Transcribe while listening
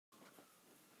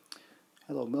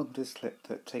Hello, welcome to this clip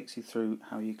that takes you through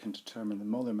how you can determine the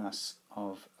molar mass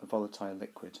of a volatile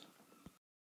liquid.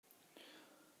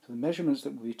 So the measurements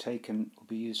that will be taken will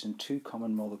be used in two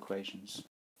common mole equations.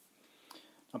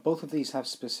 Now both of these have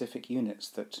specific units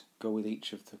that go with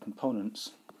each of the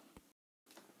components.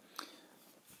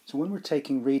 So when we're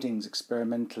taking readings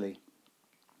experimentally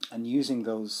and using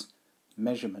those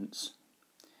measurements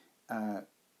to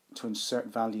insert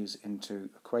values into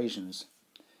equations,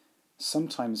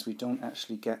 sometimes we don't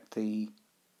actually get the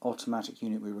automatic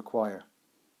unit we require.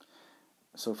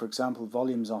 So for example,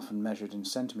 volume is often measured in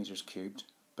centimetres cubed,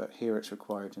 but here it's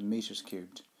required in metres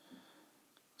cubed.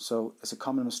 So it's a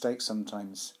common mistake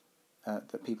sometimes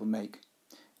that people make,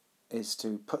 is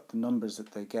to put the numbers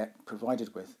that they get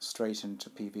provided with straight into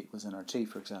PV equals nRT,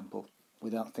 for example,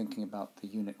 without thinking about the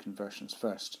unit conversions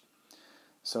first.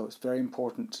 So it's very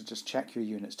important to just check your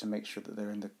units to make sure that they're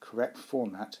in the correct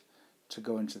format to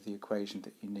go into the equation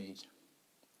that you need.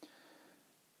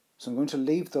 So I'm going to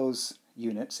leave those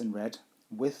units in red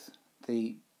with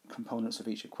the components of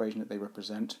each equation that they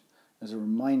represent as a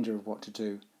reminder of what to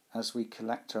do as we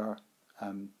collect our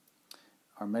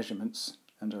measurements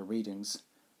and our readings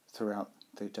throughout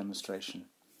the demonstration.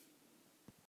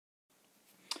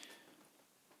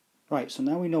 Right, so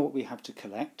now we know what we have to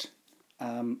collect.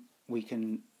 We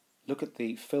can look at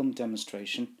the film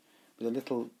demonstration with a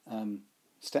little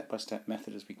step-by-step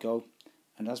method as we go,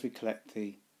 and as we collect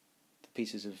the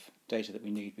pieces of data that we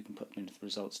need, we can put them into the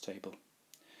results table.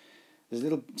 There's a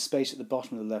little space at the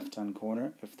bottom of the left-hand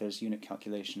corner if there's unit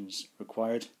calculations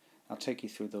required. I'll take you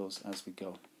through those as we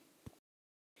go.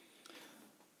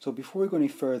 So before we go any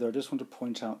further, I just want to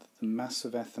point out that the mass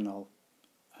of ethanol,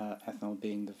 ethanol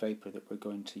being the vapour that we're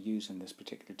going to use in this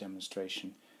particular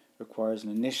demonstration, requires an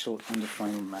initial and a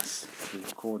final mass to be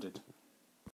recorded.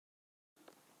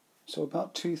 So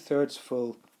about 2/3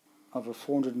 full of a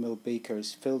 400 ml beaker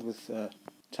is filled with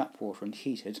tap water and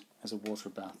heated as a water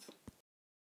bath.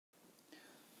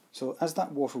 So as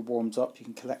that water warms up, you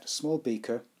can collect a small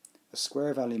beaker, a square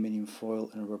of aluminium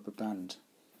foil and a rubber band.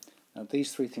 Now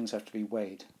these three things have to be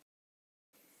weighed.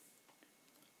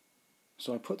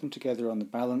 So I put them together on the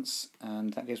balance,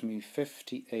 and that gives me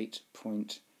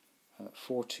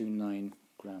 58.429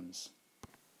 grams.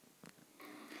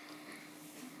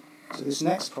 So this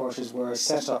next part is where I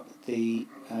set up the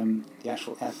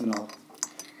actual ethanol.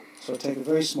 So I take a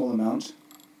very small amount,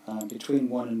 between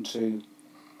 1 and 2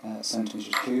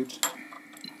 centimetres cubed.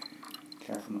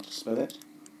 Careful not to spill it.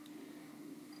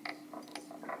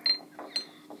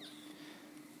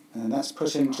 And that's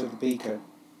put into the beaker.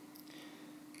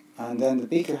 And then the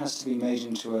beaker has to be made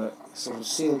into a sort of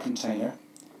sealed container,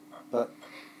 but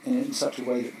in such a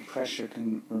way that the pressure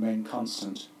can remain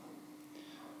constant.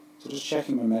 So just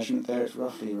checking my measurement there, it's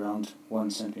roughly around 1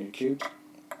 centimetre cubed.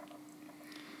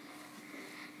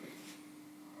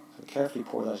 So carefully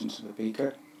pour that into the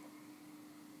beaker.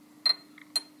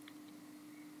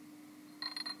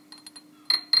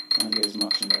 Try and get as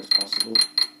much in there as possible.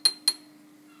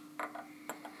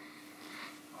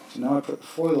 So now I put the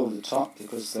foil over the top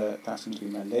because that's going to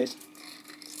be my lid.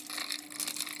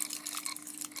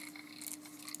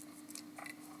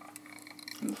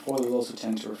 And the foil will also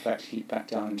tend to reflect heat back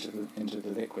down into the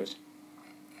liquid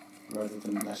rather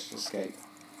than let it escape.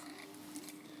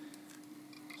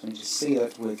 So I need to seal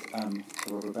it with a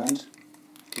rubber band,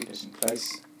 keep it in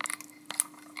place.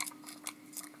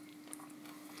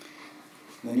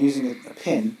 And then using a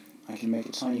pin, I can make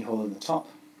a tiny hole in the top,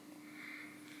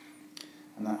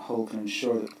 and that hole can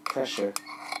ensure that the pressure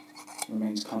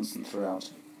remains constant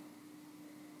throughout.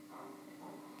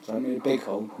 So I made a big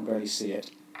hole, you can barely see it.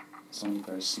 It's only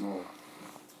very small.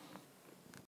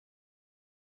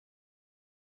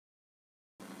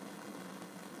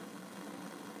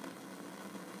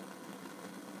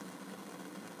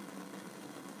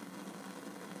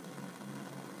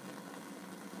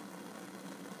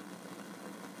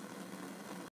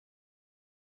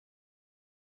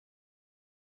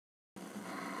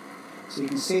 So you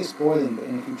can see it's boiling, but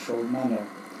in a controlled manner.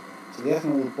 So the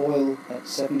ethanol will boil at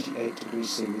 78 degrees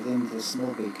C within the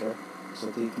small beaker, so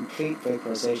the complete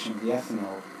vaporization of the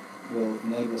ethanol will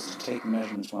enable us to take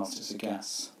measurements whilst it's a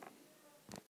gas.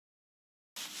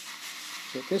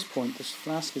 So at this point, this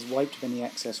flask is wiped of any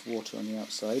excess water on the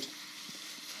outside,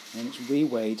 and it's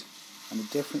reweighed, and the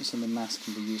difference in the mass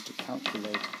can be used to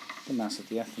calculate the mass of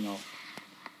the ethanol.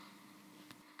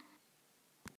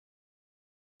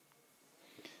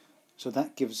 So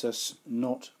that gives us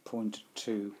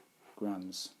 0.2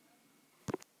 grams.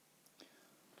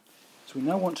 So we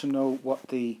now want to know what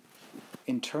the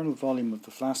internal volume of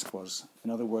the flask was, in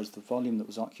other words the volume that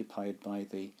was occupied by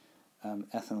the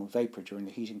ethanol vapour during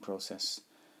the heating process.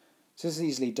 So this is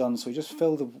easily done. So we just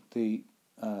fill the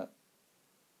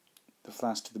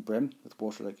flask to the brim with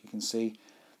water, like you can see.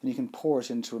 Then you can pour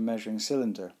it into a measuring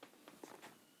cylinder.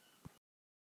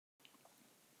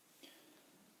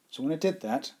 So when I did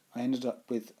that, I ended up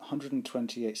with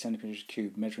 128 centimetres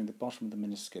cubed, measuring the bottom of the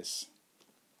meniscus.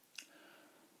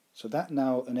 So that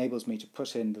now enables me to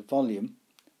put in the volume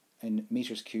in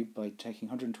metres cubed by taking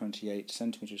 128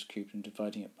 centimetres cubed and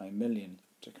dividing it by a million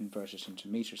to convert it into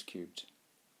metres cubed.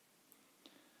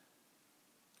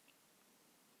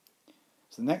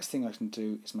 So the next thing I can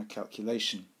do is my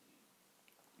calculation.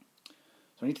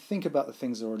 So I need to think about the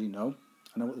things I already know.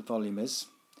 I know what the volume is.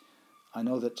 I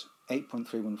know that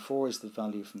 8.314 is the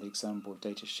value from the exam board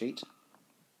data sheet.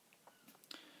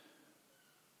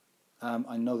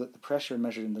 I know that the pressure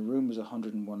measured in the room was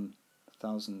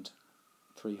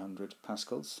 101,300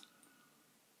 pascals.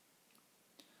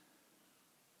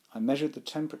 I measured the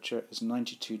temperature as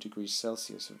 92 degrees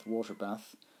Celsius of the water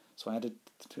bath, so I added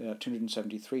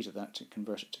 273 to that to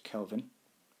convert it to Kelvin.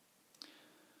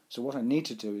 So what I need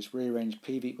to do is rearrange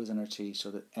PV equals nRT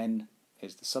so that N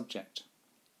is the subject.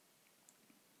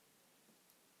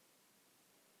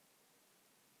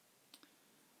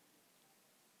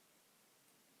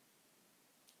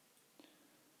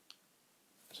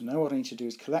 So now what I need to do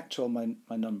is collect all my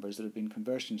numbers that have been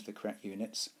converted into the correct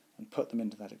units and put them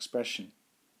into that expression.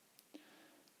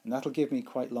 And that'll give me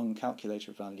quite long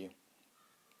calculator value,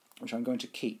 which I'm going to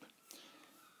keep,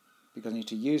 because I need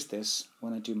to use this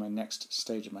when I do my next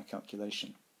stage of my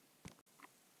calculation.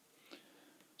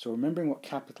 So remembering what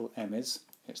capital M is,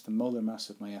 it's the molar mass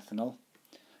of my ethanol,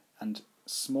 and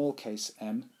small case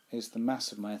m is the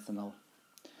mass of my ethanol,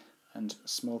 and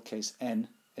small case n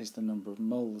is the number of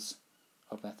moles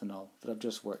of ethanol that I've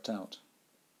just worked out.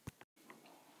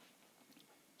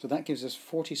 So that gives us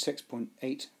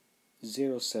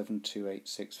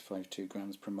 46.80728.652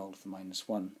 grams per mole to the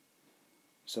 -1.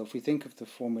 So if we think of the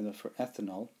formula for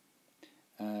ethanol,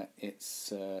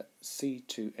 it's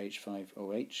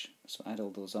C2H5OH, so add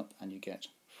all those up and you get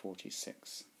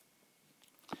 46.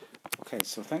 Okay,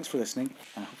 so thanks for listening.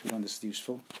 I hope you found this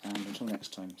useful, and until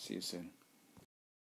next time, see you soon.